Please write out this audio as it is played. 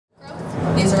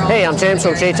Hey, I'm James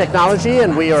from J Technology,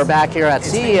 and we are back here at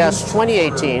CES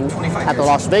 2018 at the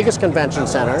Las Vegas Convention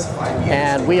Center.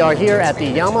 And we are here at the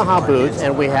Yamaha booth,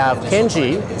 and we have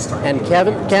Kinji and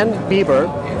Ken Bieber.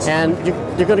 And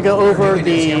you're going to go over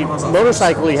the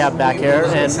motorcycle you have back here.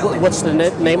 And what's the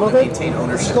name of it?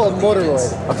 It's called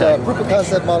MOTOROiD. It's a proof of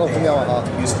concept model from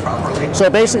Yamaha.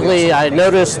 So basically, I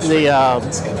noticed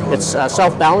it's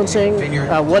self-balancing.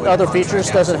 What other features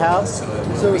does it have?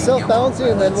 So self-balancing,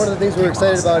 and then one of the things we're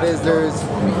excited about is there's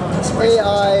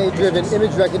AI-driven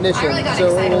image recognition.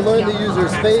 So we'll learn the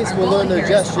user's face, we'll learn their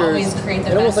gestures,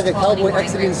 and almost like a cowboy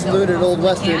exiting saloon at an old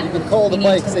western, you can call the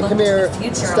bike, say, come here,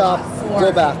 stop,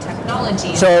 go back.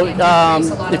 So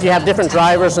if you have different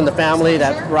drivers in the family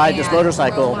that ride this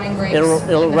motorcycle,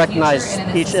 it'll recognize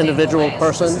each individual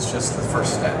person?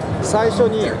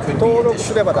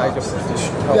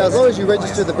 Yeah, as long as you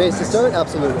register the base to start,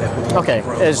 absolutely. Okay.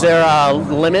 Is there a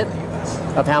limit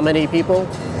of how many people?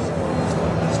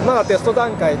 まだテスト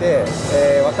段階で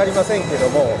わかりませんけど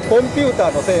も、コンピュータ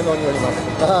ーの性能によります。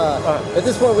At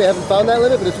this point, we haven't found that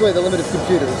limit, but it's really the limit of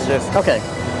computers. Yes. Okay.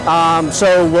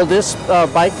 So will this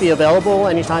bike be available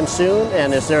anytime soon,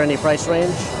 and is there any price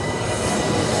range?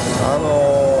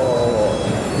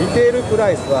 リテールプ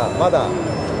ライスはまだ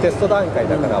テスト段階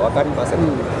だからわかりません。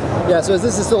Yeah, so as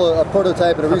this is still a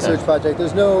prototype and a research project,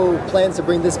 there's no plans to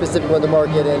bring this specific one to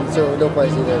market, and so no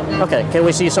price either. Okay, can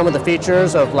we see some of the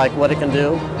features of like what it can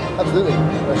do? Absolutely.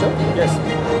 Yes.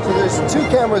 So there's two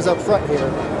cameras up front here,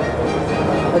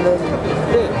 and then.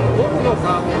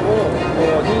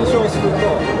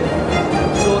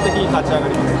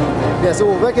 Yeah, so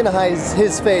we'll recognize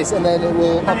his face and then it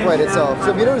will upright itself. So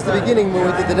if you notice the beginning when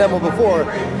we did the demo before,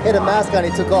 he had a mask on,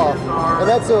 he took off. And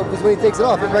that's so, because when he takes it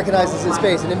off, it recognizes his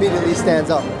face and immediately stands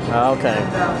up. Okay.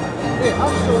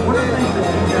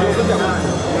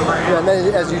 Yeah, and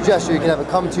then as you gesture, you can have it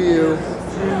come to you,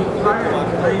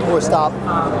 or stop,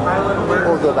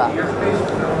 or go back.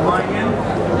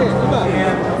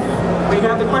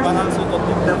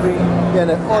 Yeah,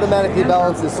 and it automatically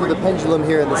balances through the pendulum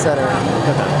here in the center.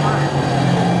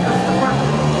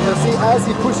 You'll see as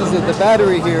he pushes it, the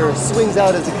battery here swings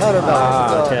out as a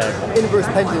counterbalance. Okay. Inverse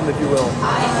pendulum, if you will.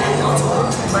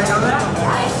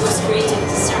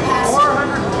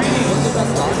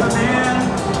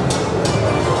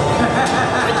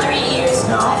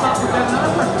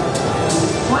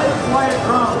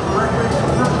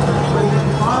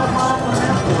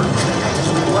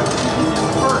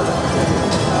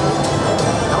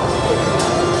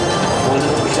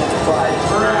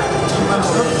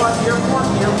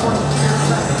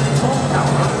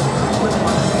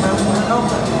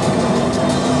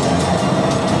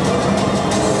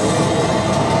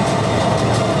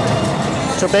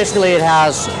 So basically it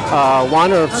has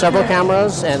one or several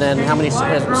cameras, and then how many,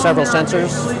 several sensors?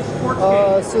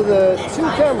 So the two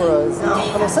cameras,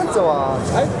 sensor.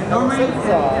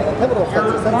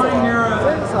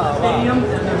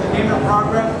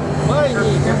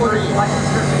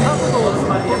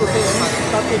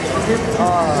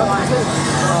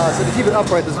 So to keep it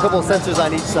upright, there's a couple of sensors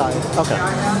on each side. Okay.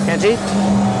 Kenji?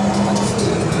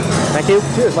 Thank you.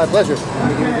 Cheers, my pleasure.